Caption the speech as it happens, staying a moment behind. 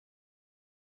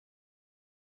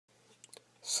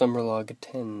Slog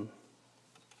 10.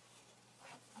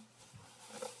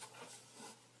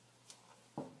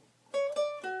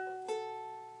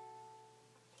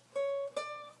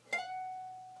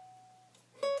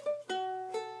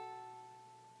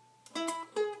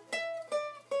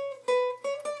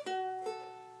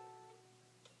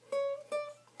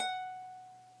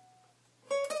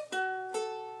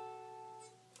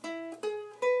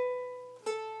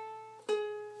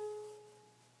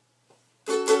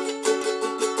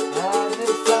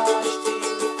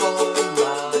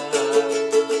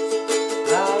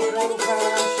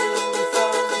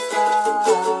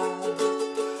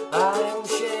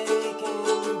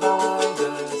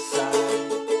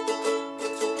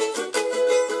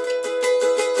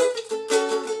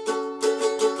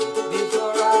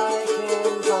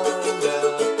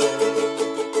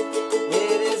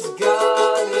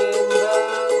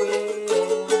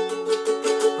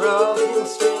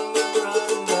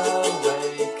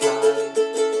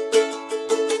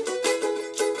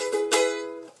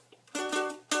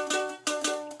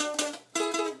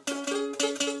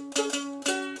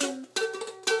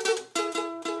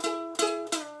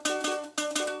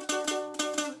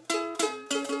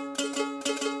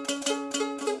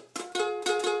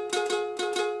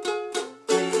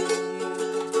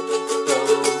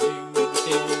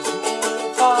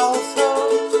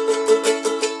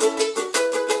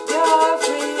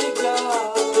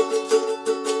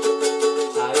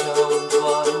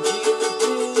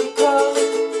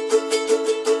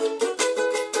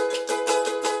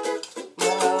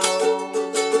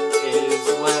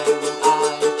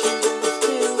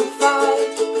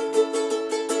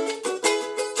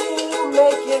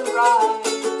 Make it right,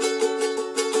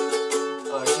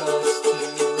 or just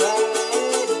to let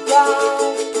it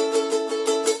die.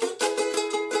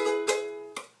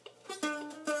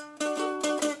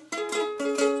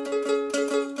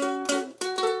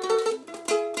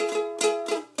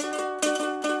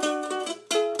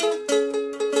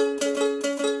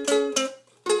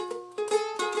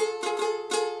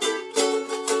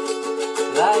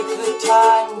 Like the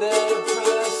time that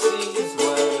precedes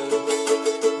words,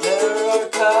 there are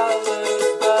colors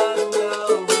but no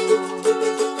rules,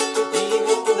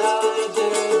 even the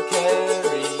dead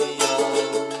carry on.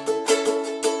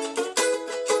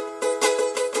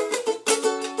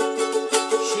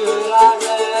 Should I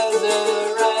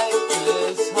resurrect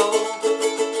this hope?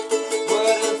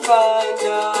 Would it find a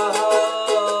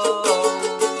home?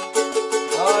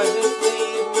 Or just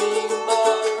leave me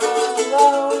more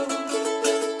alone?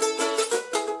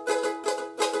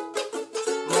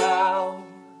 Now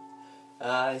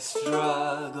I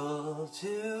struggle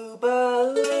to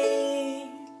believe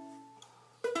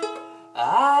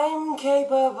I'm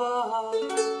capable